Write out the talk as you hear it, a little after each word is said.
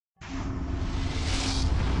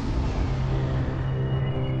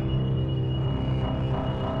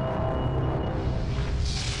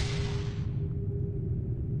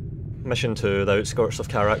Mission 2, the Outskirts of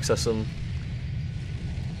Kharak system.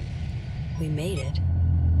 We made it.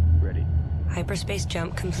 Ready. Hyperspace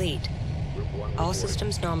jump complete. All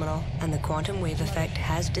systems nominal, and the quantum wave effect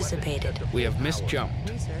has dissipated. We have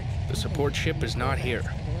misjumped. The support ship is not here.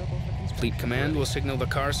 Fleet Command will signal the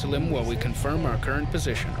Khar-Selim while we confirm our current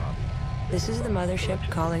position. This is the mothership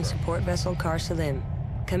calling support vessel Khar-Selim.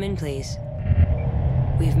 Come in, please.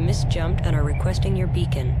 We've misjumped and are requesting your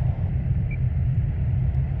beacon.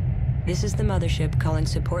 This is the mothership calling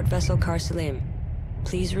support vessel Khar-Selim.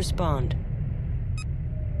 Please respond.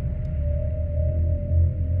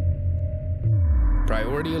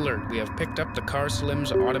 Priority alert. We have picked up the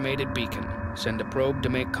Khar-Selim's automated beacon. Send a probe to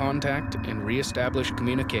make contact and re-establish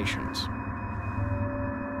communications.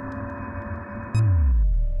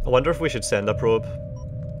 I wonder if we should send a probe.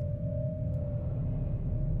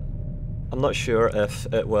 I'm not sure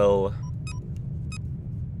if it will...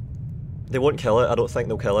 They won't kill it, I don't think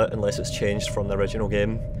they'll kill it unless it's changed from the original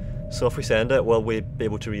game. So if we send it, will we be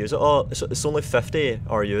able to reuse it? Oh, it's only 50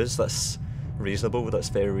 RUs, that's reasonable, that's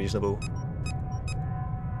very reasonable.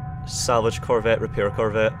 Salvage corvette, repair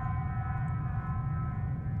corvette.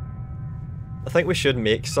 I think we should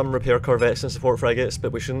make some repair corvettes and support frigates,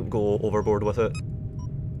 but we shouldn't go overboard with it.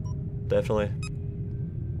 Definitely.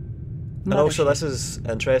 And also this is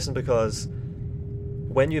interesting because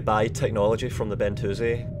when you buy technology from the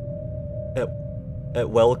Bentusi, it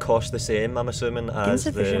will cost the same, I'm assuming, as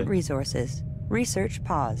insufficient resources. Research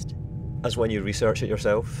paused. As when you research it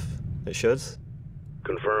yourself. It should.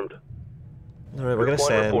 Confirmed. Alright, we're gonna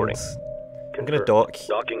send... I'm gonna dock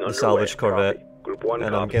the salvage corvette. Group 1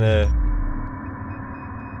 and copy. I'm gonna...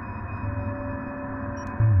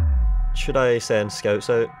 Should I send scouts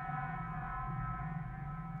out?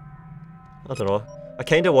 I don't know. I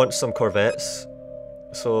kinda want some corvettes,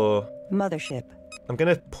 so... Mothership. I'm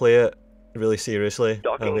gonna play it really seriously, and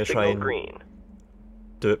I'm Docking gonna try signal and green.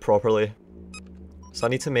 do it properly. So I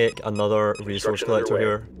need to make another resource Construction collector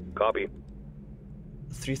underway. here. Copy.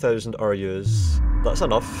 3,000 RUs. That's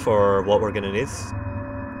enough for what we're gonna need.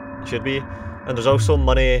 Should be. And there's also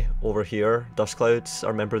money over here, dust clouds. I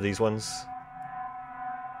remember these ones.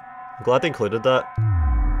 I'm glad they included that.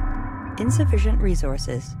 Insufficient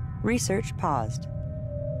resources. Research paused.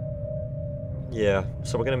 Yeah,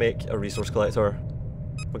 so we're gonna make a resource collector.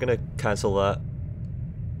 We're gonna cancel that.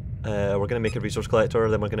 We're gonna make a resource collector,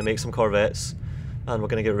 then we're gonna make some corvettes, and we're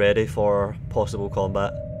gonna get ready for possible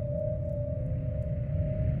combat.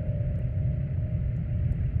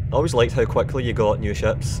 I always liked how quickly you got new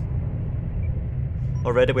ships.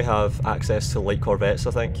 Already we have access to light corvettes,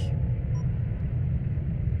 I think.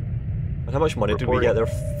 And how much money did we get there?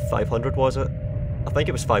 500 was it? I think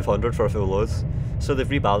it was 500 for a full load. So they've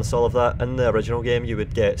rebalanced all of that. In the original game you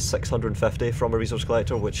would get 650 from a resource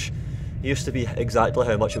collector, which used to be exactly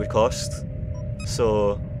how much it would cost.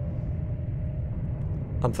 So...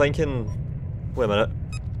 I'm thinking... Wait a minute.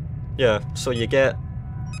 Yeah, so you get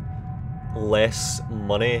less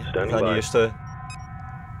money than you used to.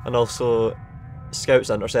 And also,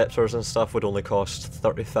 scouts, interceptors and stuff would only cost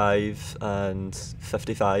 35 and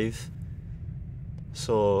 55.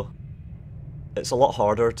 So it's a lot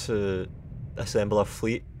harder to assemble a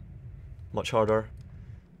fleet. Much harder.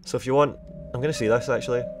 So if you want, I'm going to see this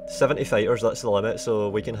actually. 70 fighters, that's the limit, so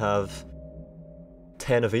we can have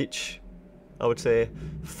 10 of each, I would say.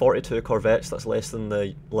 42 corvettes, that's less than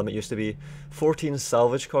the limit used to be. 14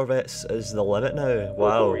 salvage corvettes is the limit now.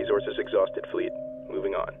 Wow. Local resources exhausted, fleet.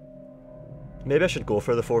 Moving on. Maybe I should go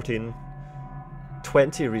for the 14.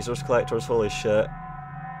 20 resource collectors, holy shit.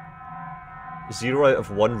 0 out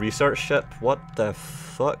of 1 research ship? What the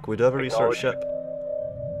fuck? We do have a research ship.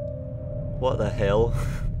 What the hell?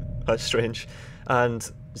 That's strange. And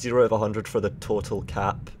 0 out of 100 for the total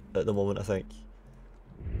cap at the moment, I think.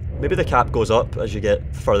 Maybe the cap goes up as you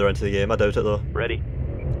get further into the game, I doubt it though. Ready.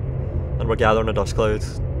 And we're gathering a dust cloud.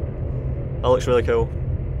 That looks really cool.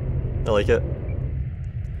 I like it.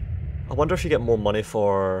 I wonder if you get more money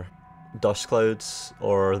for dust clouds,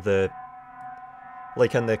 or the...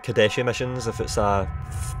 like in the Kadeshi missions, if it's a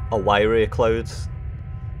wiry cloud,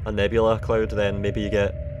 a nebula cloud, then maybe you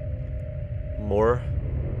get more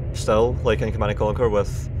still, like in Command & Conquer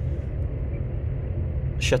with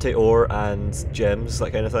shitty ore and gems,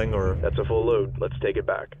 that kind of thing, or... That's a full load. Let's take it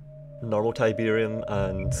back. normal Tiberium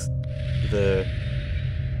and the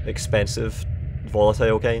expensive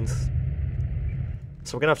volatile kind.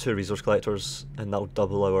 So we're going to have 2 resource collectors and that'll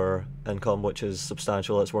double our income, which is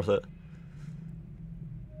substantial, it's worth it.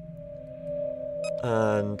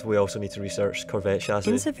 And we also need to research corvette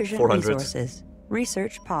chassis. Insufficient 400. resources.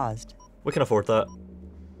 Research paused. We can afford that.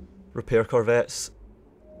 Repair corvettes.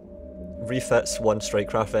 Refits 1 strike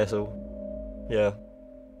craft vessel. Yeah.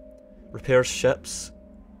 Repairs ships.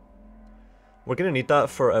 We're going to need that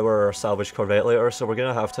for our salvage corvette later, so we're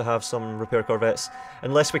going to have some repair corvettes.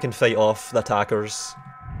 Unless we can fight off the attackers,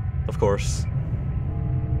 of course.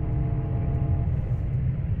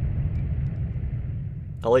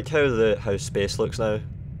 I like how space looks now.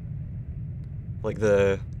 Like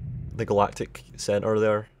the galactic center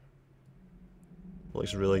there.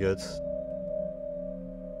 Looks really good.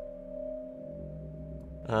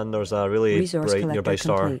 And there's a really Resource bright nearby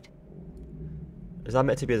star. complete. Is that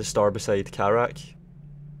meant to be the star beside Kharak?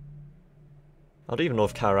 I don't even know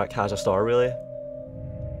if Kharak has a star, really.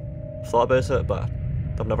 I've thought about it, but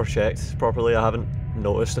I've never checked properly. I haven't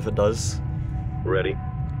noticed if it does. Ready.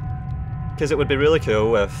 Because it would be really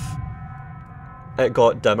cool if it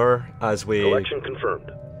got dimmer as we Collection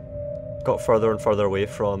confirmed. got further and further away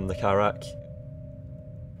from the Kharak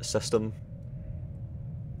system.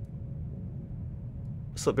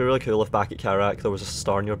 So it'd be really cool if back at Kharak there was a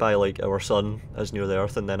star nearby, like our sun is near the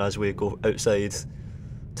Earth, and then as we go outside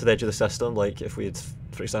to the edge of the system, like if we'd,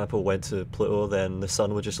 for example, went to Pluto, then the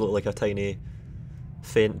sun would just look like a tiny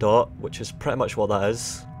faint dot, which is pretty much what that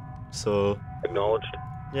is. So Acknowledged.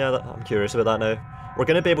 yeah, I'm curious about that now. We're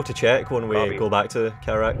going to be able to check when we Copy. go back to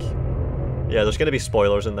Kharak. Yeah, there's going to be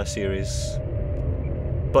spoilers in this series,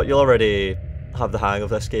 but you'll already have the hang of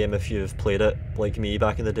this game if you've played it like me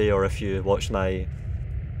back in the day, or if you watched my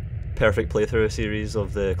perfect playthrough series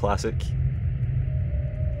of the classic.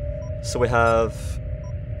 So we have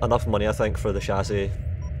enough money, I think, for the chassis.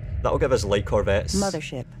 That'll give us light corvettes.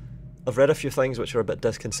 Mothership. I've read a few things which are a bit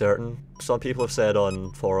disconcerting. Some people have said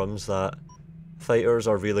on forums that fighters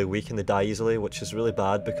are really weak and they die easily, which is really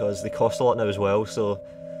bad because they cost a lot now as well, so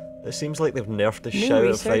it seems like they've nerfed the New shit out of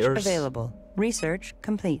research fighters. available. Research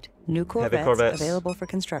complete. New Corvettes. corvettes available for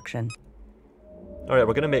construction. Alright,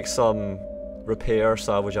 we're going to make some repair,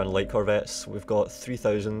 salvage and light corvettes. We've got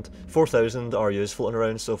 4,000 RUs floating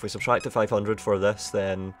around, so if we subtract to 500 for this,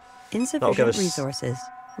 then that'll give Insufficient us resources.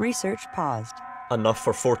 Research paused. enough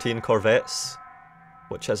for 14 corvettes,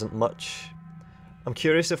 which isn't much. I'm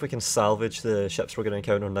curious if we can salvage the ships we're going to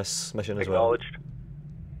encounter on this mission as well. Acknowledged.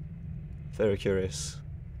 Very curious.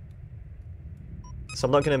 So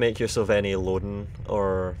I'm not going to make use of any loading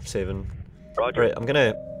or saving. Roger. Right, I'm going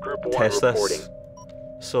to Group 1 test reporting. this.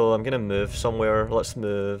 So I'm going to move somewhere. Let's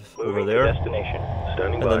move over Moving there. to destination.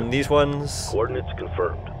 Standing And by. then these ones. Coordinates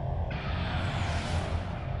confirmed.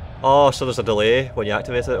 Oh, so there's a delay when you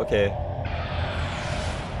activate it? Okay.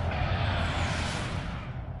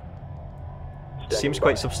 Standing Seems by.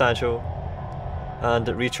 quite substantial. And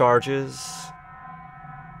it recharges.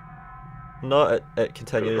 No, it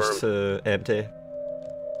continues to empty.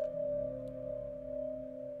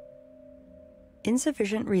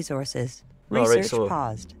 Insufficient resources. Alright, Research so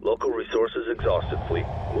paused. Local resources exhausted, fleet.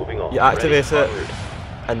 Moving on. you activate Ready. it, En route.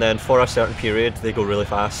 and then for a certain period they go really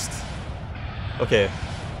fast. Okay.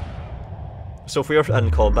 So if we are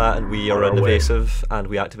in combat and we are On in our way. evasive and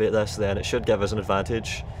we activate this, then it should give us an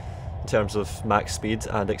advantage in terms of max speed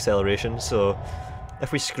and acceleration. So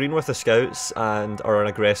if we screen with the scouts and are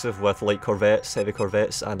aggressive with light corvettes, heavy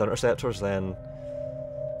corvettes and interceptors, then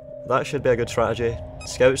that should be a good strategy.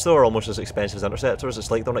 Scouts though are almost as expensive as interceptors, it's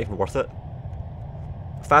like they're not even worth it.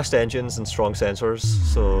 Fast engines and strong sensors,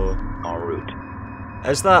 so En route.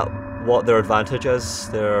 is that what their advantage is?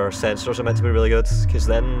 Their sensors are meant to be really good, because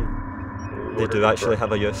then they do actually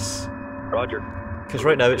have a use. Roger. Because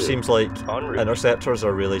right now it seems like En route. interceptors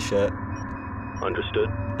are really shit. Understood.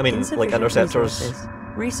 I mean, like Insufficient interceptors resources.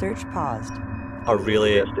 Research paused. are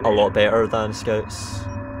really a lot better than scouts.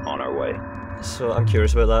 On our way. So I'm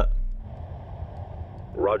curious about that.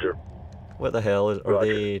 Roger. What the hell are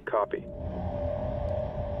Roger. they? Copy.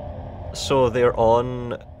 So they're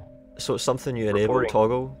on. So it's something you enable, Reporting.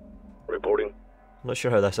 toggle. Reporting. I'm not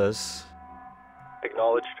sure how this is.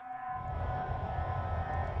 Acknowledged.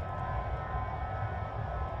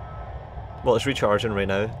 Well, it's recharging right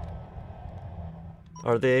now.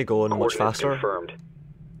 Are they going much Coordinates faster confirmed.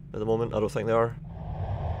 at the moment? I don't think they are.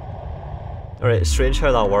 Alright, it's strange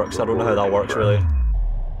how that works. I don't know how that works really.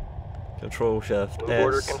 Control Shift Move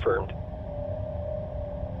order S. confirmed.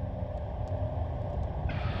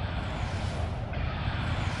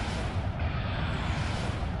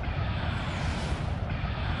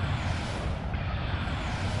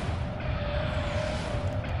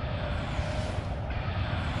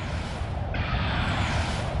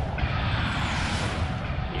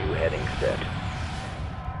 New heading set.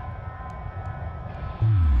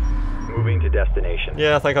 Moving to destination.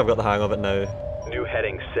 Yeah, I think I've got the hang of it now. New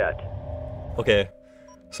heading set. Okay,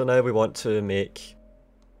 so now we want to make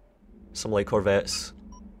some light corvettes.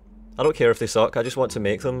 I don't care if they suck, I just want to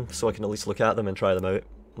make them so I can at least look at them and try them out.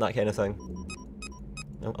 That kind of thing.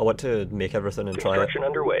 I want to make everything and try it. Construction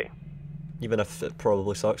underway. Even if it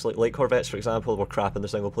probably sucks. Like corvettes, for example, were crap in the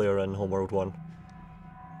single player in Homeworld 1.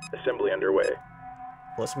 Assembly underway.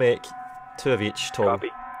 Let's make 2 of each, Tom. Copy.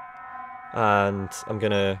 And I'm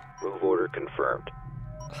gonna Move order confirmed.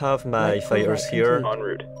 have my Light fighters corvette here, complete. En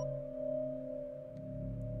route.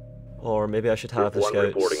 or maybe I should have the Group 1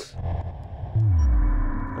 reporting. scouts.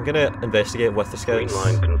 I'm gonna investigate with the Green scouts.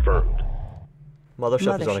 line confirmed. Mothership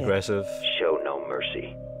is Mothership. unaggressive. Show no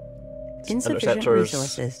mercy. Insufficient Interceptors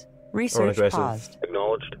resources. are Research unaggressive. paused.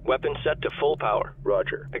 Acknowledged. Weapon set to full power.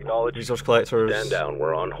 Roger. Acknowledged. Resource collectors Stand down.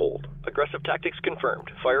 We're on hold. Aggressive tactics confirmed.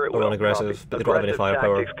 Fire at are will. unaggressive, Copy. but they don't have any Aggressive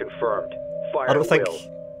firepower. Tactics confirmed. Fire I don't at think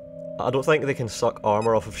will. I don't think they can suck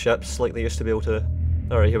armor off of ships like they used to be able to.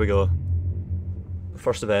 Alright, here we go.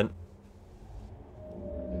 First event.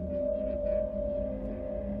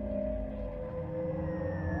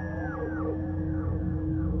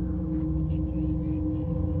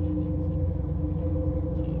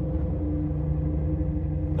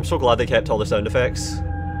 I'm so glad they kept all the sound effects.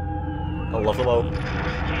 I love them all.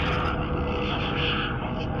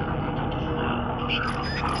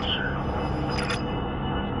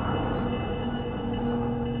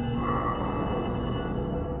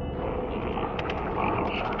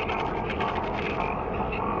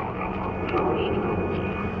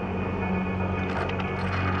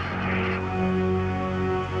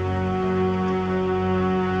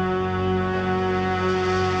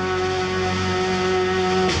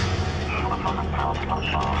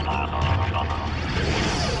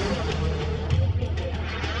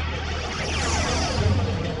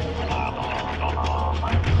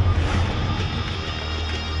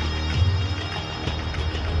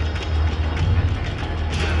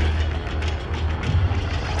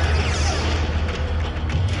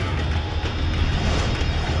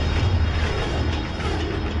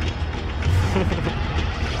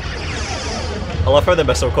 I love how the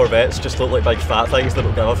missile corvettes just look like big fat things that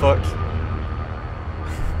don't give a fuck.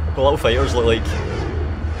 The little fighters look like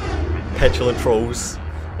petulant trolls,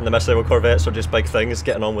 and the missile corvettes are just big things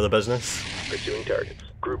getting on with the business. Pursuing targets.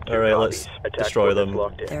 Group 2 Alright, copies. let's Attack destroy coordinates them.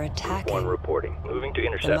 locked in. They're Group 1 attacking. reporting. Moving to The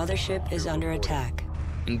intercept. mothership is under attack.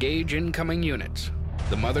 Engage incoming units.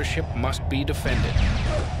 The mothership must be defended.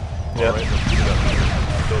 Yep.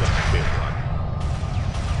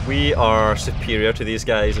 We are superior to these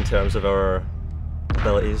guys in terms of our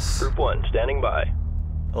abilities. Group 1 standing by.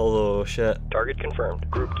 Although, shit. Target confirmed.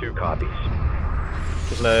 Group 2 copies.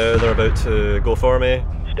 Because now they're about to go for me.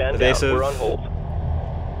 Stand Evasive. down. We're on hold.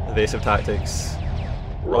 Evasive tactics.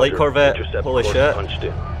 Roger. Light corvette, Intercept holy course shit. punched in.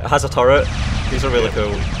 It has a turret. These are really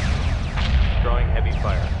cool. Drawing heavy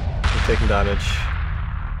fire. We're taking damage.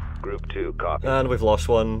 Group 2 copy. And we've lost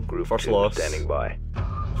one. Group First 2 loss. standing by.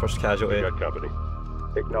 First casualty. company.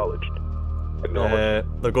 Acknowledged. Acknowledged.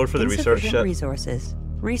 They're going for the research Insufficient ship. resources.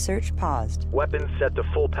 Research paused. Weapons set to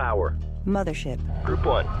full power. Mothership. Group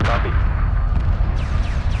 1 copy.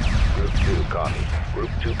 Group 2 copy. Group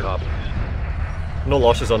 2 copies. No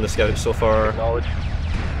losses on the scouts so far. Acknowledged.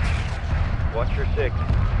 Watch your 6.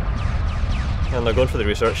 And they're going for the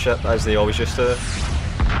research ship, as they always used to.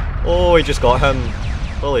 Oh, he just got him.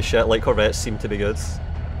 Holy shit, light corvettes seem to be good.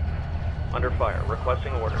 Under fire.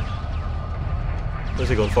 Requesting orders. Who's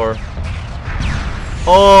he going for?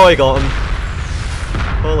 Oh, he got him.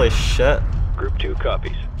 Holy shit. Group 2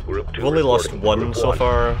 copies. Group 2 We've only lost reporting. one Group so 1.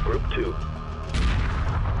 far. Group 2.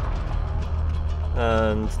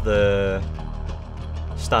 And the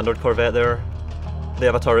standard corvette there, they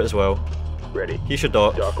have a turret as well. Ready. He should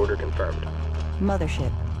dock. Dock order confirmed.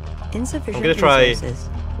 Mothership. Insufficient I'm gonna try resources.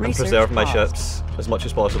 and Research preserve my paused. ships as much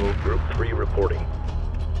as possible. Group 3 reporting.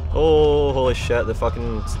 Oh, holy shit, the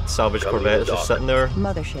fucking salvage Coming corvette to is just dock. sitting there.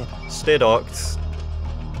 Mothership. Stay docked.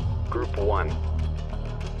 Group 1.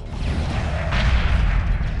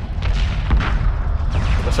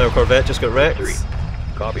 Missile corvette just got wrecked. 3.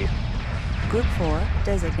 Copy. Group 4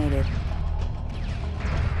 designated.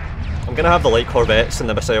 I'm gonna have the light corvettes and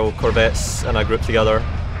the missile corvettes in a group together.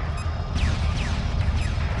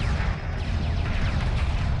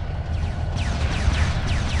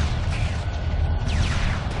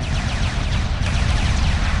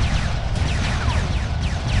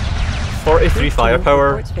 .43 Group 2 firepower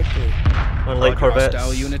reports victory. on light corvettes.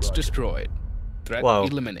 Hostile units destroyed. Threat Wow.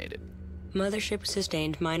 eliminated. Mothership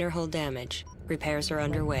sustained minor hull damage. Repairs are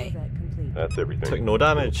underway. That's everything. Took no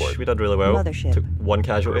damage. We did really well. Mothership. Took one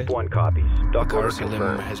casualty. Group 1 copies. The Dock order Khar-Selim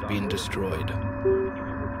confirmed. has been destroyed.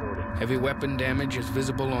 Heavy weapon damage is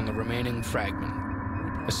visible on the remaining fragment.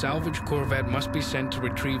 A salvage corvette must be sent to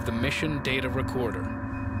retrieve the mission data recorder.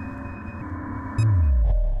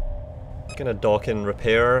 Gonna dock and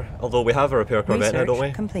repair, although we have a repair corvette now, don't we?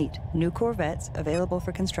 Research complete. New corvettes available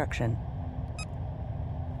for construction.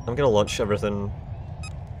 I'm gonna launch everything.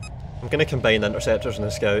 I'm gonna combine the interceptors and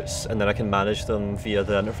the scouts, and then I can manage them via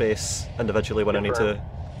the interface individually when I need to.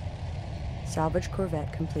 Salvage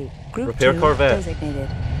corvette complete. Group Repair 2 corvette. designated.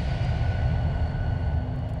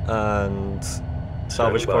 And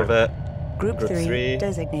salvage corvette. Group 3 3.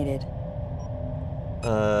 designated.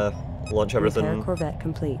 Launch Repair everything. corvette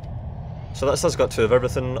complete. So that's us got 2 of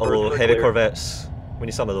everything, although Birds are heavy clear. corvettes, we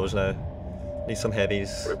need some of those now. Need some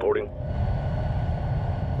heavies. Reporting.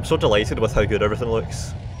 I'm so delighted with how good everything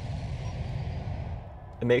looks.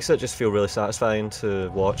 It makes it just feel really satisfying to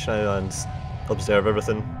watch now and observe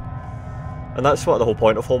everything. And that's what the whole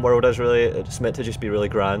point of Homeworld is, really. It's meant to just be really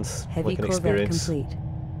grand, Heavy like an corvette experience. complete.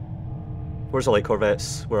 Where's the light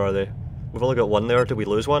corvettes? Where are they? We've only got one there. Did we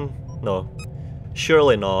lose one? No.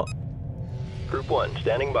 Surely not. Group 1,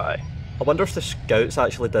 standing by. I wonder if the scouts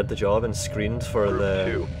actually did the job and screened for Group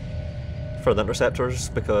the 2. interceptors,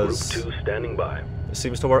 because Group 2, standing by. it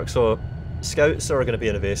seems to work. So scouts are going to be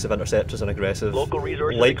an evasive, interceptors and aggressive. Local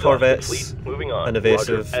resources Light exhausted. corvettes Fleet moving on. and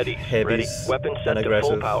evasive, Roger. Eddies, heavies ready. Weapons set and to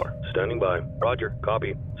full aggressive. power. Standing by. Roger.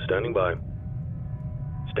 Copy. Standing by.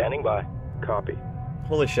 Standing by. Copy.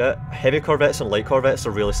 Holy shit, heavy corvettes and light corvettes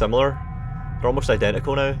are really similar. They're almost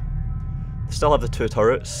identical now. They still have the 2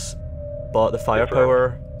 turrets, but the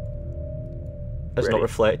firepower is not Ready.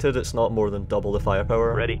 reflected. It's not more than double the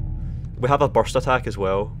firepower. Ready. We have a burst attack as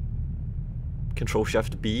well. Control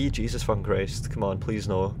Shift B, Jesus fucking Christ. Come on, please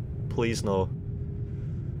no. Please no.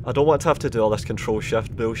 I don't want to have to do all this Control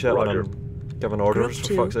Shift bullshit Roger. when I'm giving orders, Group for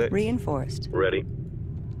 2 fuck's sake. reinforced. Ready.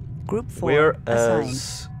 Group 4 Where assigned.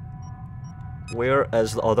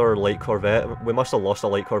 is the other light corvette? We must have lost a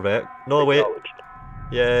light corvette. No, wait. Acknowledged.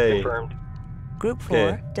 Yay. Confirmed. Group 4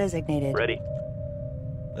 Okay. designated. Ready.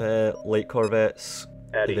 Light corvettes,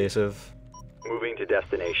 Eddie. evasive. Moving to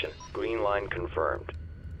destination. Green line confirmed.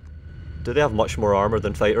 Do they have much more armor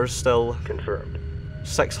than fighters still? Confirmed.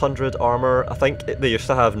 600 armor, I think they used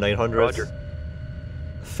to have 900. Roger.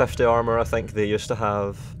 50 armor, I think they used to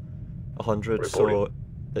have 100, so Reporting.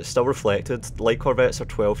 it's still reflected. Light corvettes are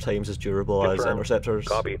 12 times as durable as Confirmed. interceptors.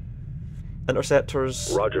 Copy.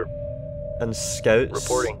 Interceptors Roger. and scouts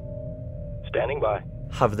Reporting. Standing by.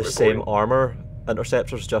 have the same Reporting. armor.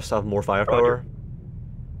 Interceptors just have more firepower Roger.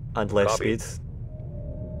 and less Copy. speed.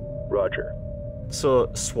 Roger.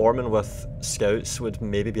 So swarming with scouts would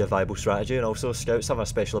maybe be a viable strategy, and also scouts have a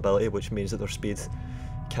special ability which means that their speed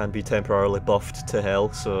can be temporarily buffed to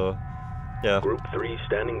hell, so yeah. Group 3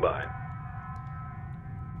 standing by.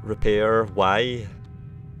 Repair, why?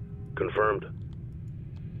 Confirmed.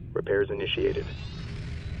 Repairs initiated.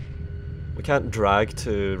 We can't drag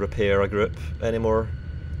to repair a group anymore.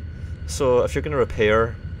 So if you're going to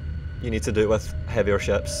repair, you need to do it with heavier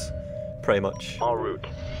ships, pretty much. En route.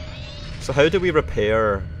 So how do we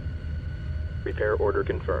repair? Repair order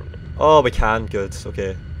confirmed. Oh, we can, good,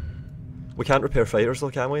 okay. We can't repair fighters though,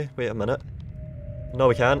 can we? Wait a minute. No,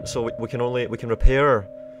 we can't, so we can repair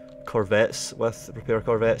corvettes with repair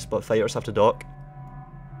corvettes, but fighters have to dock.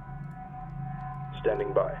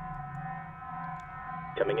 Standing by.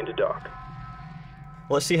 Coming into dock.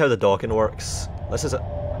 Let's see how the docking works. This is it.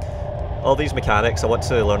 All these mechanics, I want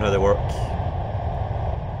to learn how they work.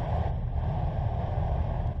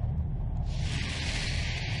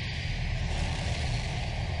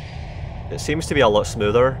 It seems to be a lot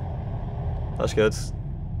smoother. That's good.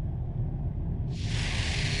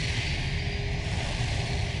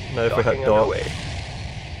 Now if we hit Docking dock. underway.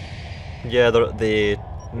 Yeah, they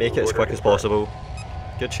make it as quick as possible.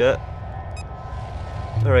 Good shit.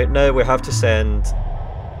 Alright, now we have to send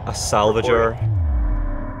a salvager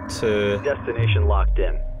to Destination locked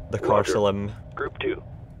in. the Roger. Khar-Selim, Group 2.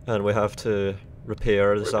 and we have to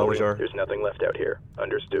repair the Reporting. salvager. There's nothing left out here.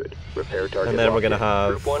 Understood. Repair target. And then we're locked gonna in. have-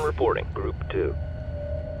 Group 1 reporting. Group 2.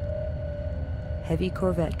 Heavy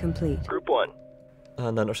corvette complete. Group 1.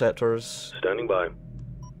 And interceptors, Standing by.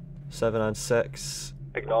 7 and 6.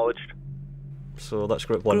 Acknowledged. So that's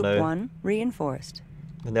group 1 Group now. 1 reinforced.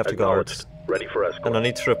 And they have to guard. Acknowledged. Ready for escort. And I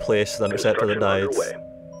need to replace the interceptor that died. Construction underway.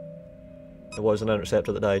 There was an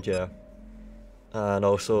interceptor that died, yeah. And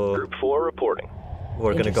also, Group 4 reporting.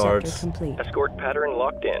 we're going to guard Interceptor complete. Escort pattern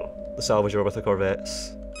locked in. the salvager with the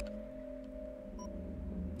corvettes.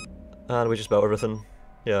 And we just built everything.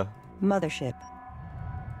 Yeah. Mothership.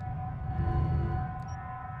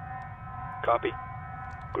 Copy.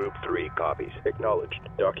 Group 3 copies. Acknowledged.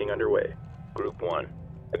 Docking underway. Group 1.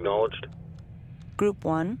 Acknowledged. Group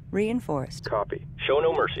 1 reinforced. Copy. Show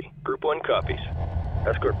no mercy. Group 1 copies.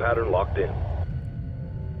 Escort pattern locked in.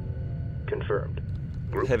 Confirmed.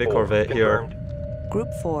 Group Heavy 4 corvette confirmed. here. Group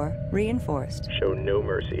 4 reinforced. Show no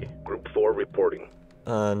mercy. Group 4 reporting.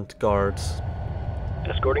 And guards.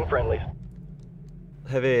 Escorting friendlies.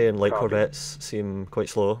 Heavy and light Copy. corvettes seem quite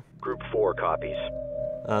slow. Group 4 copies.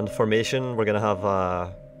 And formation, we're gonna have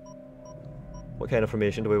what kind of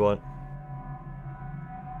formation do we want?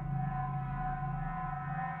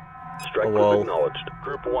 Strike A group wall. acknowledged.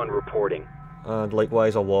 Group 1 reporting. And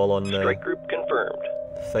likewise a wall on the Strike group confirmed.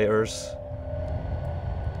 fighters.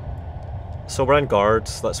 So we're in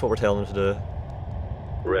guards, that's what we're telling them to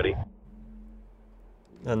do. Ready.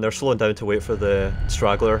 And they're slowing down to wait for the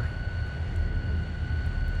straggler.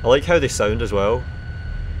 I like how they sound as well.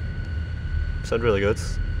 Sound really good.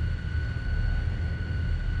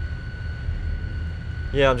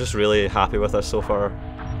 Yeah, I'm just really happy with this so far.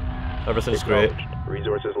 Everything's great. Acknowledged.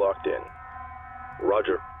 Resources locked in.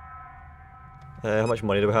 Roger. How much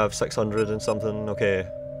money do we have? 600 and something? Okay.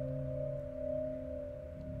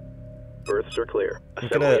 Berths are clear. I'm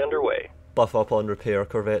Assembly gonna- underway. Buff up on repair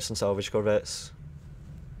corvettes and salvage corvettes.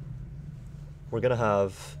 We're gonna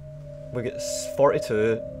have... we get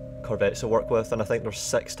 42 corvettes to work with, and I think there's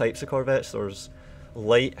 6 types of corvettes. There's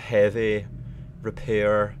light, heavy,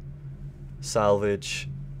 repair, salvage,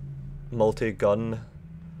 multi-gun,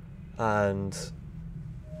 and...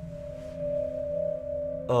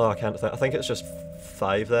 oh, I can't think. I think it's just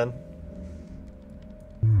 5 then.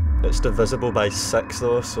 It's divisible by 6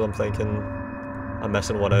 though, so I'm thinking I'm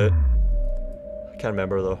missing one out. I can't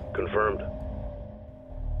remember though. Confirmed.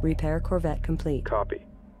 Repair corvette complete. Copy.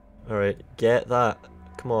 Alright, get that.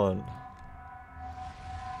 Come on.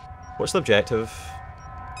 What's the objective?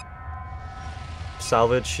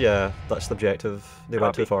 Salvage? Yeah, that's the objective. They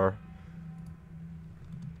went Copy. too far.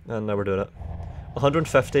 And now we're doing it.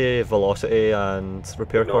 150 velocity and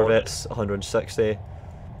repair Acknowledged. corvettes 160.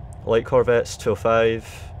 Light corvettes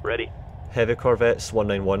 205. Ready. Heavy corvettes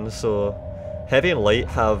 191. So heavy and light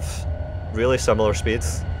have really similar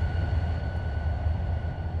speeds.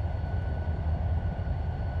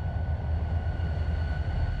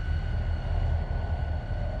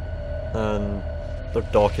 And they're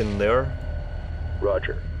docking there.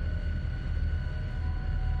 Roger.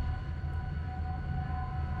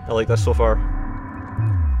 I like this so far.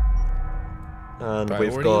 And we've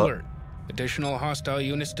Priority got alert. Additional hostile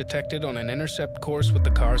units detected on an intercept course with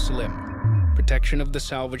the Khar-Selim. Protection of the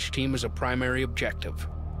salvage team is a primary objective.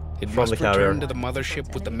 It From must the carrier. return to the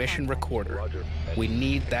mothership with the mission recorder. Roger. We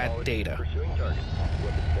need that data. Pursuing target.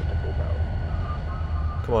 Weapons technical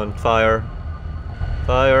power. come on, fire.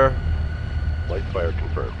 Fire. Light fire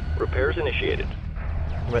confirmed. Repairs initiated.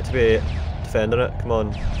 I'm meant to be defending it, come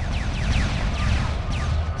on.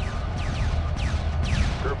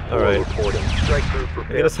 Group 4 Alright. reporting. Strike group I'm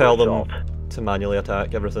prepare gonna tell for them assault. to manually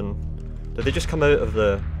attack everything. Did they just come out of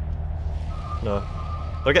the... no.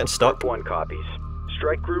 They're getting stuck. Group 1 copies.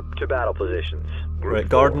 Strike group to battle positions. Group Right,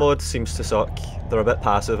 guard 4. mode seems to suck. They're a bit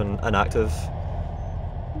passive and inactive.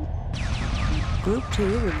 Group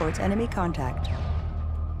 2 reports enemy contact.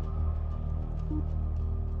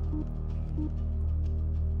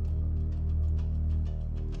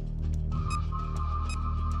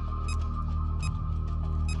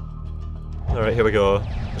 Alright, here we go.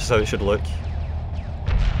 This is how it should look.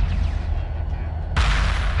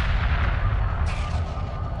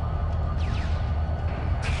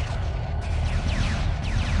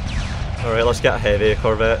 Alright, let's get a heavy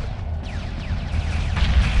corvette.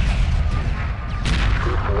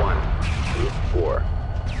 Group 1. Group 4.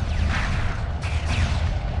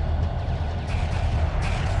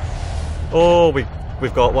 Oh,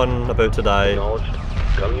 we've got one about to die. Acknowledged.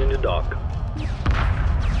 Coming into dock.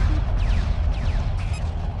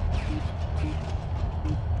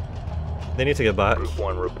 They need to get back. Group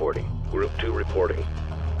 1 reporting. Group 2 reporting.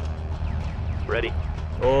 Ready.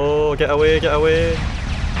 Oh, get away, get away.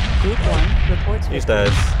 Group 1 reports He's victory.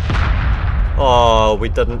 dead. Oh, we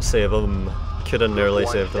didn't save him. Could have nearly Group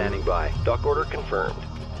 1 saved standing him. by. Dock order confirmed.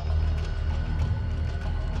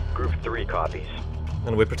 Group 3 copies.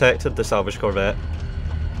 And we protected the salvage corvette.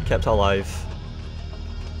 Kept it alive.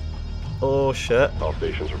 Oh shit. All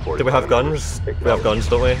stations reporting. Do we have guns? We have guns,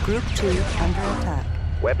 don't we? Group 2 under attack.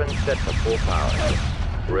 Weapons set to full power.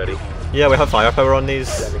 Ready. Yeah, we have firepower on these.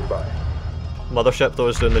 Standing by. Mothership though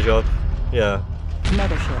is doing the job. Yeah.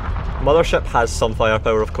 Mothership. Mothership has some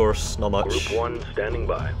firepower, of course, not much. Group 1 standing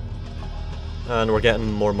by. And we're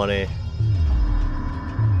getting more money.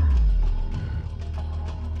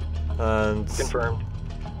 And Confirmed.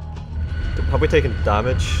 have we taken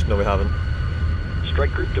damage? No, we haven't.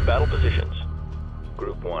 Strike group to battle positions.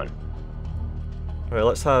 Group 1. Alright,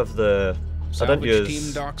 let's have the... I didn't Salvage use...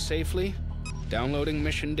 team docks safely. Downloading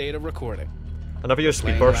mission data recording. I never use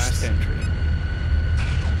speed Playing last burst. entry.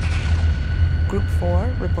 Group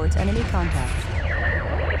 4 reports enemy contact.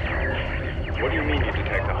 What do you mean you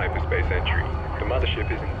detect a hyperspace entry? The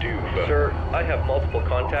mothership isn't due for... Sir, I have multiple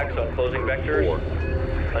contacts on closing vectors.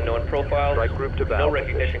 Unknown profiles. Strike group to no battle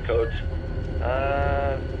recognition codes.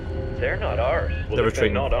 They're not ours. Well, They're if they're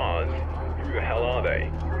retreating. not ours, who the hell are they?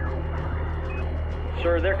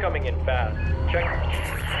 Sir, they're coming in fast. Check.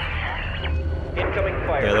 Incoming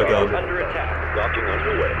fire. Yeah, they're gone. Under attack. Docking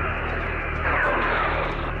underway.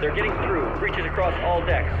 They're getting through. Breaches across all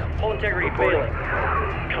decks. Hull integrity failing.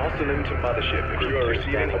 Khar-Selim to mothership if you are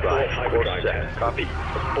receiving a Standing by. fourth hyperdrive Set. test. Copy. A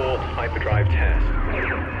fourth hyperdrive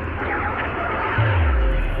test.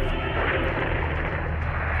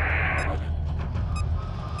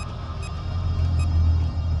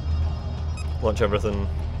 Launch everything.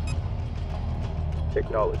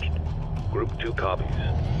 Acknowledged. Group 2 copies.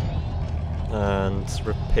 And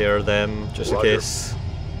repair them just Roger. in case.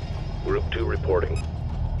 Group 2 reporting.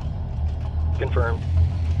 Confirmed.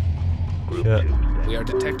 Group Shit. 2. We are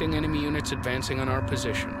detecting enemy units advancing on our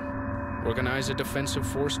position. Organize a defensive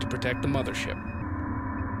force to protect the mothership.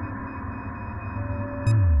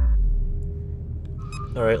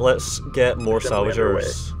 Alright, let's get more Assembly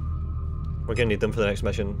salvagers. We're gonna need them for the next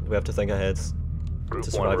mission. We have to think ahead Group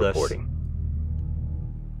to 1 survive this. reporting.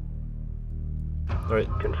 Alright,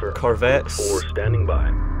 Confirmed. corvettes. Group 4 standing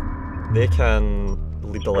by. They can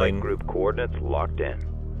lead the Strike line. group coordinates locked in.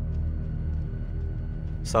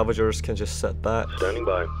 Salvagers can just sit back Standing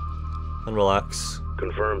by. and relax.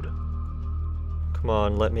 Confirmed. Come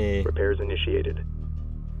on, let me... Repairs initiated.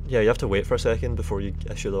 Yeah, you have to wait for a second before you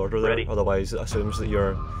issue the order there, Ready. otherwise it assumes that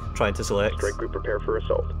you're trying to select. Strike group prepare for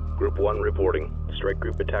assault. Group 1 reporting. Strike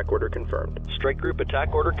group attack order confirmed. Strike group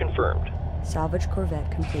attack order confirmed. Salvage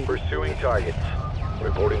corvette complete. Pursuing targets.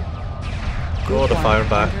 Reporting. Oh, the 1 fire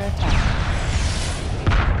back. under attack.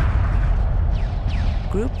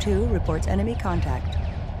 Group 2 reports enemy contact.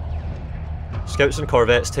 Scouts and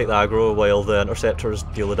corvettes take the aggro while the interceptors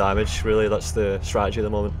deal the damage, really, that's the strategy at the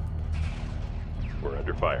moment. We're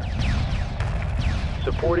under fire.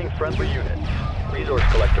 Supporting friendly units. Resource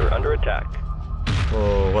collector under attack.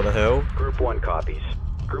 Oh, what the hell? Group 1 copies.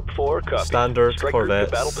 Group 4 copies. Standard Strike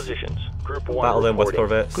corvettes. Group to battle positions. Group 1 Battle them with reporting.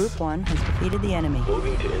 corvettes. Group 1 has defeated the enemy.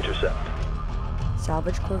 Moving to intercept.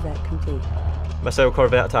 Salvage corvette complete. Missile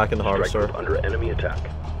corvette attacking the Strike harvester. group under enemy attack.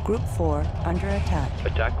 Group 4 under attack.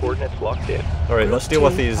 Attack coordinates locked in. Alright, Group let's deal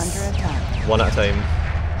with 2 these under attack. one at a time.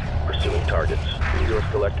 Pursuing targets. Resource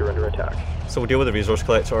collector under attack. So we'll deal with the resource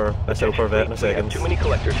collector, missile Attention, corvette in a we have second. too many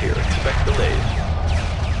collectors here. Expect delays.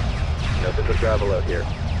 Nothing to travel out here.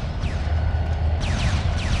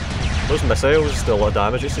 Those missiles do a lot of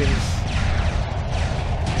damage, it seems.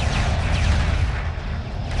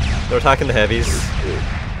 They're attacking the heavies. Group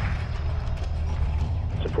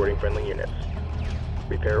 2. Supporting friendly units.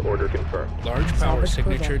 Repair order confirmed. Large power Salvage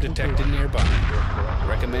signature corvette detected nearby.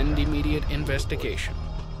 Recommend immediate investigation.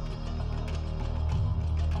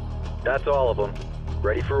 That's all of them.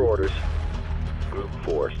 Ready for orders. Group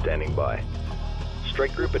 4 standing by.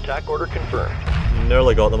 Strike group attack order confirmed.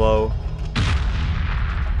 Nearly got them all.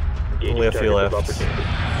 Engaging Only a few targets of left. opportunity.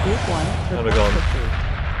 Group 1 And we're reports gone. victory.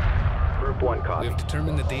 Group 1 We copy. have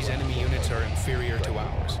determined that these enemy units are inferior to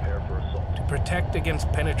ours. Prepare for assault. To protect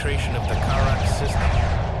against penetration of the Kharak system,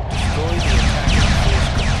 destroy the attacking force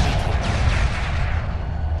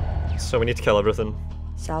completely. So we need to kill everything.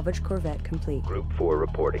 Salvage corvette complete. Group 4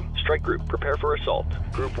 reporting. Strike group prepare for assault.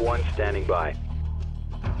 Group 1 standing by.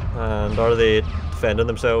 And are they defending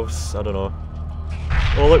themselves? I don't know.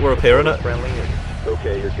 Oh look, we're repairing it. Friendly units.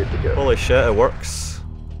 Okay, you're good to go. Holy shit, it works.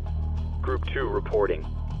 Group 2 reporting.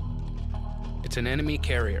 It's an enemy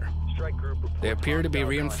carrier. Strike group report. They appear to be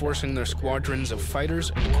reinforcing their squadrons of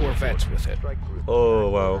fighters and corvettes with it. Strike group Oh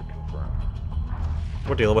wow. confirmed.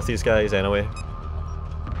 We're dealing with these guys anyway.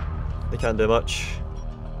 They can't do much.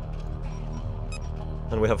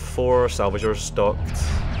 And we have 4 salvagers stocked.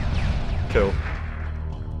 Cool.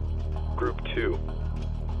 Group 2.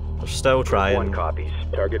 They're still Group 1 trying copies.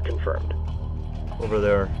 Target confirmed. over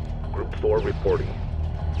there. Group 4 reporting.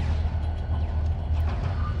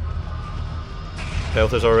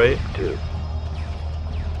 Health is alright. 2.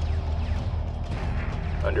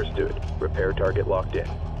 Understood. Repair target locked in.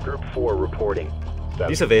 Group 4 reporting. Status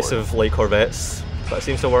These report. evasive light corvettes, but it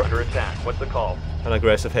seems to work. Under attack. What's the call? And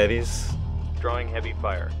aggressive heavies. Drawing heavy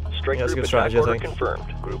fire. Strike Yeah, that's a group good strategy, I attack order think.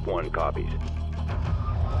 confirmed. Group 1 copies.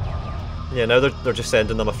 Yeah, now they're just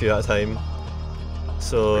sending them a few at a time.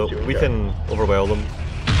 So Pursuing we can overwhelm them.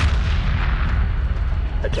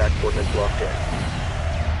 Attack coordinates locked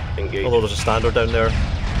in. Engage. Although there's a standard down there.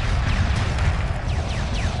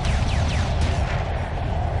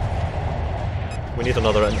 We need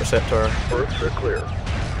another interceptor. Berths are clear.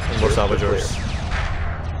 And more salvagers.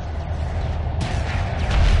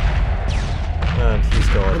 And he's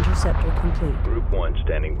gone. Interceptor complete. Group 1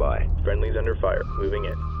 standing by. Friendlies under fire. Moving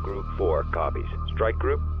in. Group 4 copies. Strike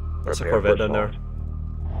group. That's a prepare corvette for down there.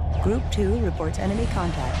 assault. Group 2 reports enemy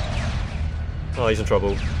contact. Oh, he's in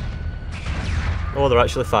trouble. Oh, they're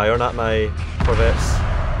actually firing at my corvettes.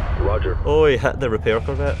 Roger. Oh, he hit the repair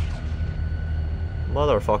corvette.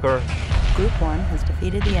 Motherfucker. Group 1 has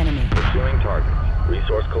defeated the enemy. Pursuing targets.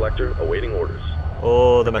 Resource collector awaiting orders.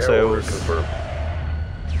 Oh, the Repair order missiles. confirmed.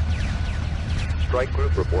 Strike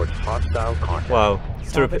group reports hostile contact. Wow.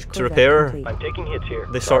 Salvage To corvette repair, complete. I'm taking hits here.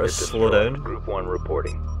 They sort of Target slow destroyed. down. Group 1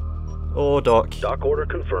 reporting. oh, Doc. Dock order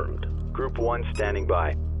confirmed. Group 1 standing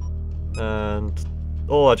by. And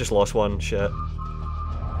oh, I just lost one. Shit.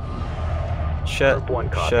 Shit. Group 1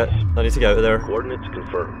 copies. Shit. I need to get out of there. Coordinates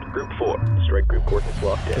confirmed. Group 4. Strike group coordinates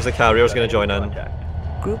locked in. Because the carrier's going to join in.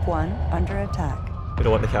 Contact. Group 1 under attack. We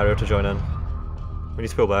don't want the carrier to join in. We need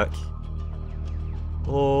to pull back.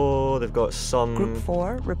 Oh, they've got some... Group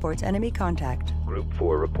 4 reports enemy contact. Group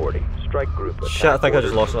 4 reporting. Strike group. Shit, I think I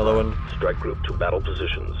just orders lost another confirmed. one. Strike group to battle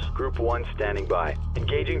positions. Group 1 standing by.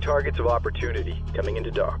 Engaging targets of opportunity. Coming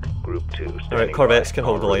into dock. Group 2 standing Alright, corvettes by. can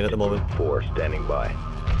hold the En line route at the to moment. Group 4 standing by.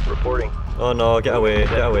 Reporting. Oh no, get away,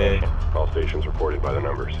 get away. All stations reported by the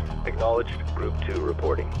numbers. Acknowledged. Group 2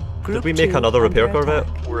 reporting. Group Did we make 2 another repair under corvette?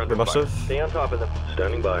 attack. We're under Remastered? fire. Stay on top of them.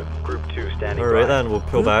 Standing by. Group 2 standing by. Alright then, we'll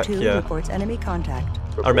pull Group back, 2 yeah. reports enemy contact.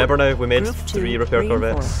 I remember now, we made Group 2 3 repair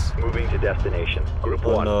corvettes. Moving to destination. Group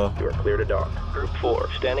Oh, 1, no. you are clear to dock. Group 4,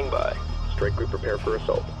 standing by. Strike group prepare for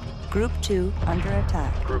assault. Group 2 under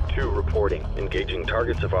attack. Group 2 reporting. Engaging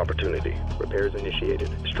targets of opportunity. Repairs initiated.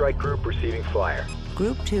 Strike group receiving fire.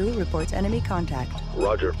 Group 2 reports enemy contact.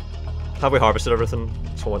 Roger. Have we harvested everything?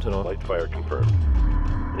 That's what I want to know. Light fire confirmed.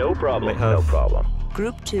 No problem. Might have. No problem.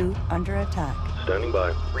 Group 2 under attack. Standing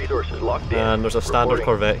by. Resources locked in. And there's a standard Reporting.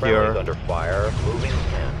 corvette Friendlies here. under fire. Moving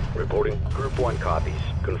in. Reporting. Group 1 copies.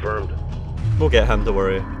 Confirmed. We'll get him, don't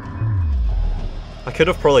worry. I could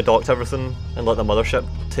have probably docked everything and let the mothership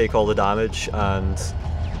take all the damage and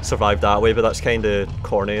survive that way, but that's kind of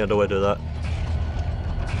corny. I don't want to do that.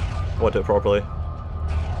 I want to do it properly.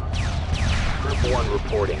 Group 1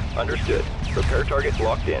 reporting. Understood. Repair target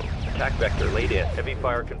locked in. Attack vector laid in. Heavy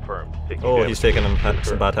fire confirmed. Oh, he's taking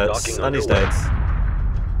some bad hits, Docking and he's underway.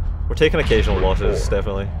 dead. We're taking occasional losses,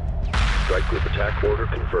 definitely. Strike group attack order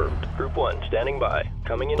confirmed. Group 1 standing by.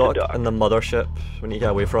 Coming into Dock dock. and the mothership, we need to get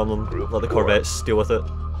away from them. Group Let the 4. corvettes deal with it.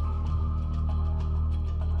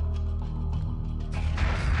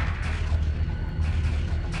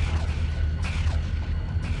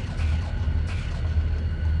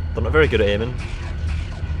 They're not very good at aiming.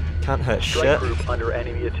 Can't hit Strike shit. group under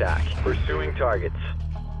enemy attack. Pursuing targets.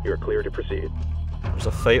 You're clear to proceed. There's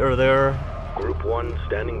a fighter there. Group 1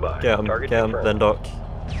 standing by. Get him, Target get him, confirmed. then dock.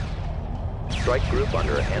 Strike group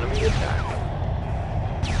under enemy attack.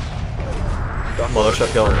 Dock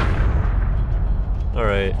Mothership order kill.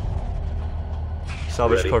 Alright.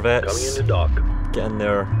 Salvage ready. corvettes. Coming into dock. Get in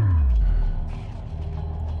there.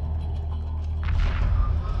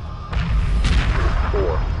 Group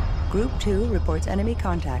 4. Group 2 reports enemy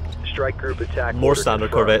contact. Strike group attack. More order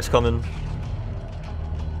standard confirmed. corvettes coming.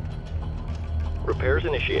 Repairs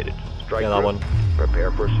initiated. Strike Yeah, that group. one.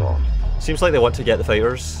 Prepare for assault. Seems like they want to get the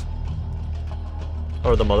fighters.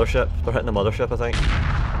 Or the mothership. They're hitting the mothership, I think.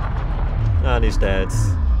 And he's dead.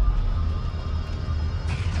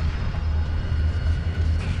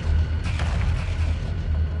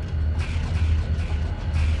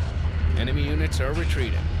 Enemy units are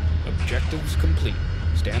retreating. Objectives complete.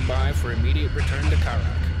 Stand by for immediate return to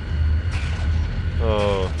Kharak.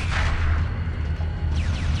 Oh.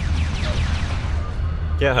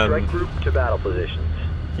 Get Strike him. group to battle positions.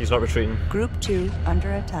 He's not retreating. Group 2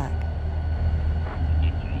 under attack.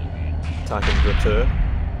 Attacking group 2.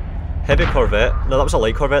 Heavy corvette. No, that was a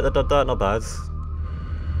light corvette that did that, not bad.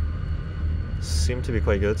 Seemed to be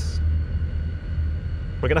quite good.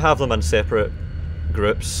 We're gonna have them in separate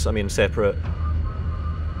groups, I mean separate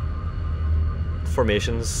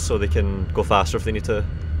formations so they can go faster if they need to.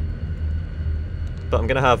 But I'm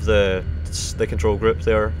gonna have the control group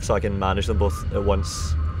there so I can manage them both at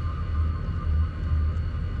once.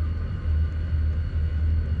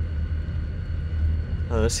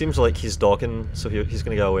 And it seems like he's docking, so he's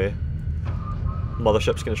gonna get away.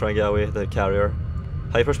 Mothership's gonna try and get away, the carrier.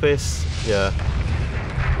 Hyperspace? Yeah.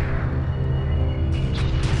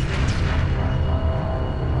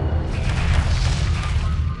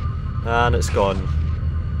 And it's gone.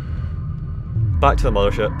 Back to the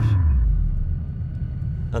mothership.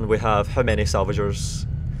 And we have how many salvagers?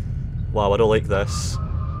 Wow, I don't like this.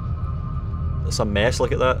 It's a mess,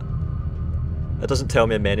 look at that. It doesn't tell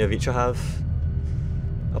me how many of each I have.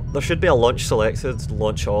 There should be a launch selected,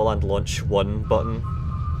 launch all, and launch one button,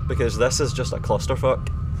 because this is just a clusterfuck.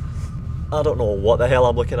 I don't know what the hell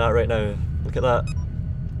I'm looking at right now. Look at that.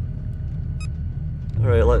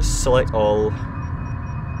 Alright, let's select all,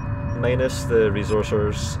 minus the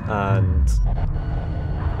resourcers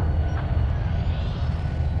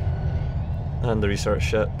and the research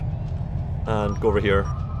ship, and go over here.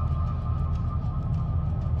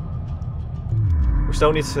 We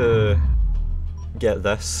still need to get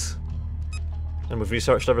this, and we've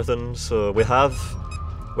researched everything, so we have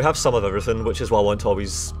some of everything, which is what I want to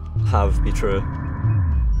always have be true.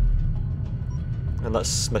 And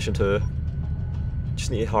that's mission 2.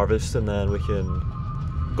 Just need to harvest, and then we can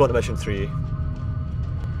go on to mission 3,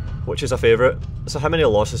 which is a favourite. So how many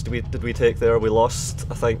losses did we take there? We lost,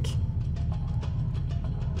 I think.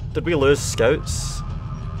 Did we lose scouts?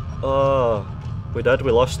 Oh, we did.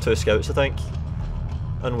 We lost 2 scouts, I think.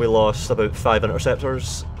 And we lost about 5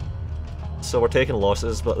 interceptors. So we're taking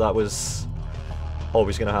losses, but that was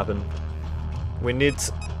always going to happen. We need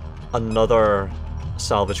another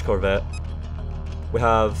salvage corvette. We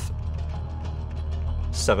have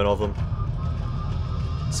 7 of them.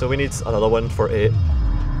 So we need another one for 8.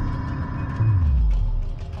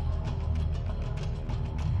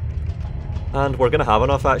 And we're going to have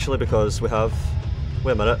enough actually, because we have...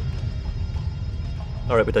 Wait a minute.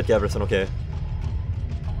 Alright, we did get everything okay.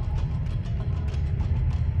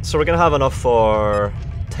 So we're going to have enough for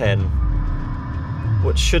 10,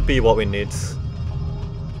 which should be what we need.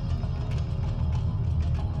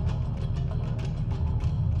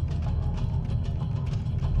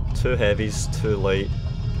 Two heavies, 2 light,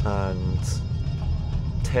 and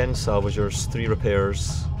 10 salvagers, 3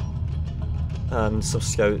 repairs, and some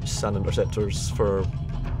scouts and interceptors for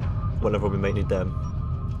whenever we might need them.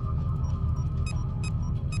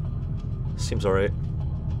 Seems alright.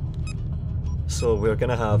 So we're going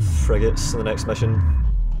to have frigates in the next mission,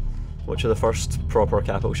 which are the first proper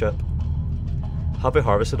capital ship. Have we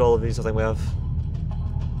harvested all of these? I think we have.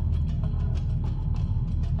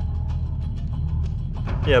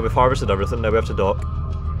 Yeah, we've harvested everything, now we have to dock.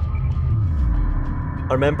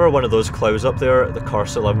 I remember one of those clouds up there, the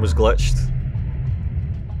Khar-Selim, was glitched.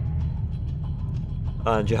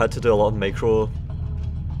 And you had to do a lot of micro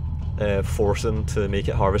forcing to make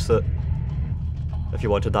it harvest it, if you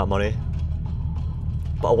wanted that money.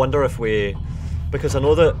 But I wonder if we... because I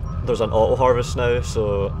know that there's an auto harvest now,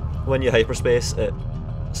 so when you hyperspace, it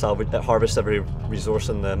harvests every resource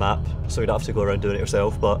in the map, so you'd have to go around doing it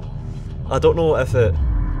yourself, but I don't know if it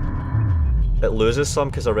loses some,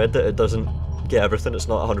 because I read that it doesn't get everything, it's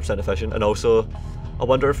not 100% efficient, and also I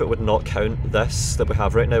wonder if it would not count this that we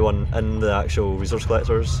have right now in the actual resource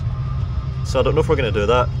collectors. So I don't know if we're going to do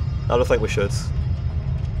that. I don't think we should.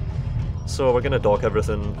 So we're going to dock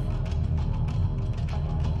everything.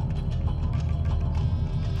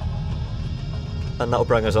 And that'll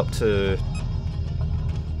bring us up to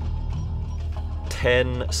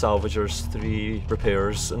 10 salvagers, 3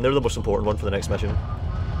 repairs, and they're the most important one for the next mission.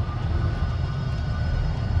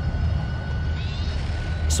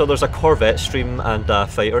 So there's a corvette stream and a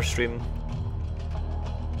fighter stream.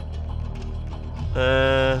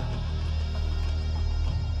 Nah,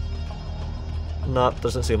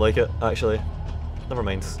 doesn't seem like it, actually. Never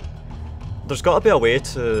mind. There's got to be a way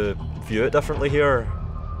to view it differently here.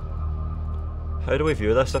 How do we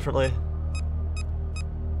view this differently?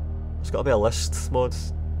 There's got to be a list mode.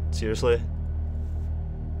 Seriously.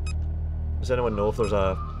 Does anyone know if there's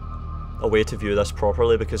a way to view this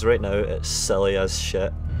properly? Because right now it's silly as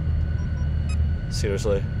shit.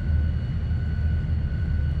 Seriously.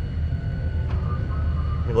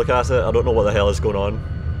 I mean, look at it, I don't know what the hell is going on.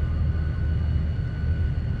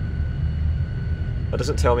 It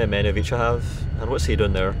doesn't tell me how many of each I have. And what's he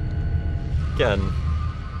doing there? Get in.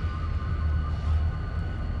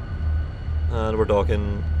 And we're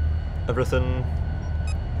docking everything.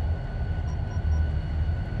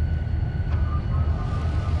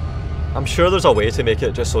 I'm sure there's a way to make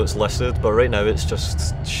it just so it's listed, but right now it's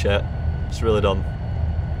just shit. It's really dumb.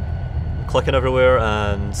 I'm clicking everywhere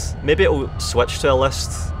and maybe it'll switch to a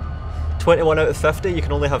list. 21 out of 50, you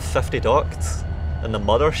can only have 50 docked. And the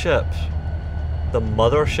mothership,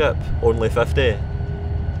 only 50.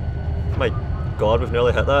 My god, we've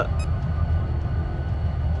nearly hit that.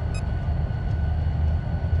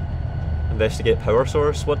 Investigate power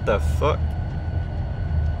source, what the fuck?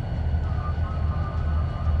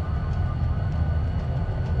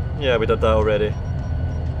 Yeah, we did that already.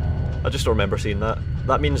 I just don't remember seeing that.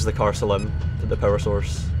 That means the Khar-Selim, the power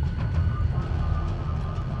source.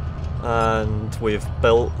 And we've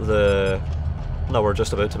built the... No, we're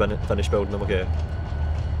just about to finish building them, okay.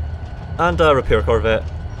 And a repair corvette.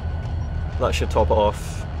 That should top it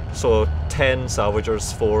off. So 10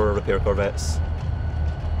 salvagers, 4 repair corvettes.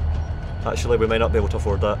 Actually, we might not be able to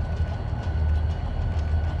afford that.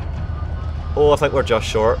 Oh, I think we're just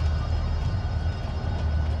short.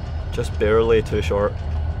 Just barely too short.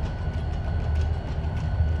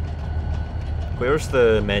 Where's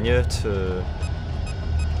the menu to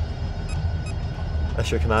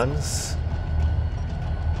issue commands?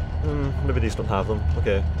 Maybe these don't have them.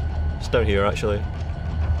 Okay. It's down here actually.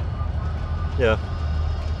 Yeah.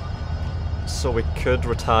 So we could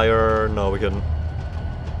retire... No, we couldn't.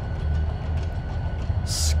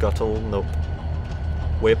 Scuttle? Nope.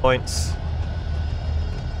 Waypoints?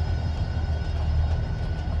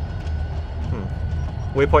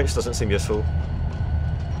 Waypoints doesn't seem useful.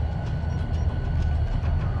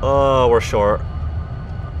 Oh, we're short.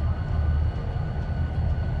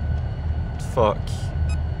 Fuck.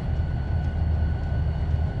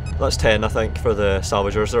 That's 10, I think, for the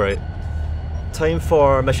salvagers, alright. Time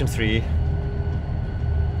for mission 3.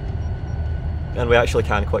 And we actually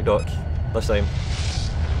can quick dock this time.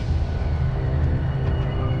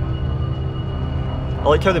 I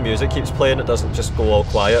like how the music keeps playing, it doesn't just go all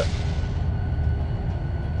quiet.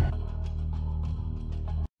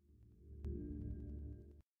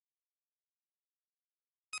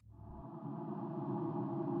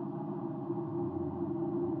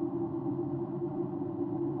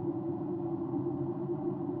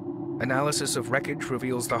 Analysis of wreckage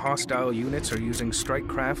reveals the hostile units are using strike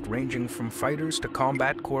craft ranging from fighters to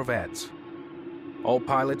combat corvettes. All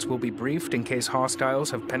pilots will be briefed in case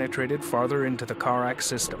hostiles have penetrated farther into the Kharak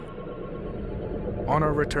system. On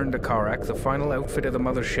our return to Kharak, the final outfit of the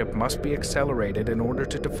mothership must be accelerated in order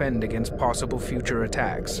to defend against possible future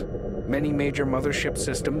attacks. Many major mothership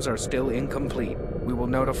systems are still incomplete. We will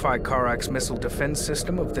notify Kharak's missile defense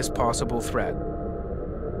system of this possible threat.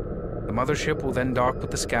 The mothership will then dock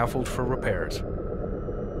with the scaffold for repairs.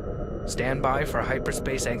 Stand by for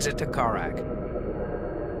hyperspace exit to Kharak.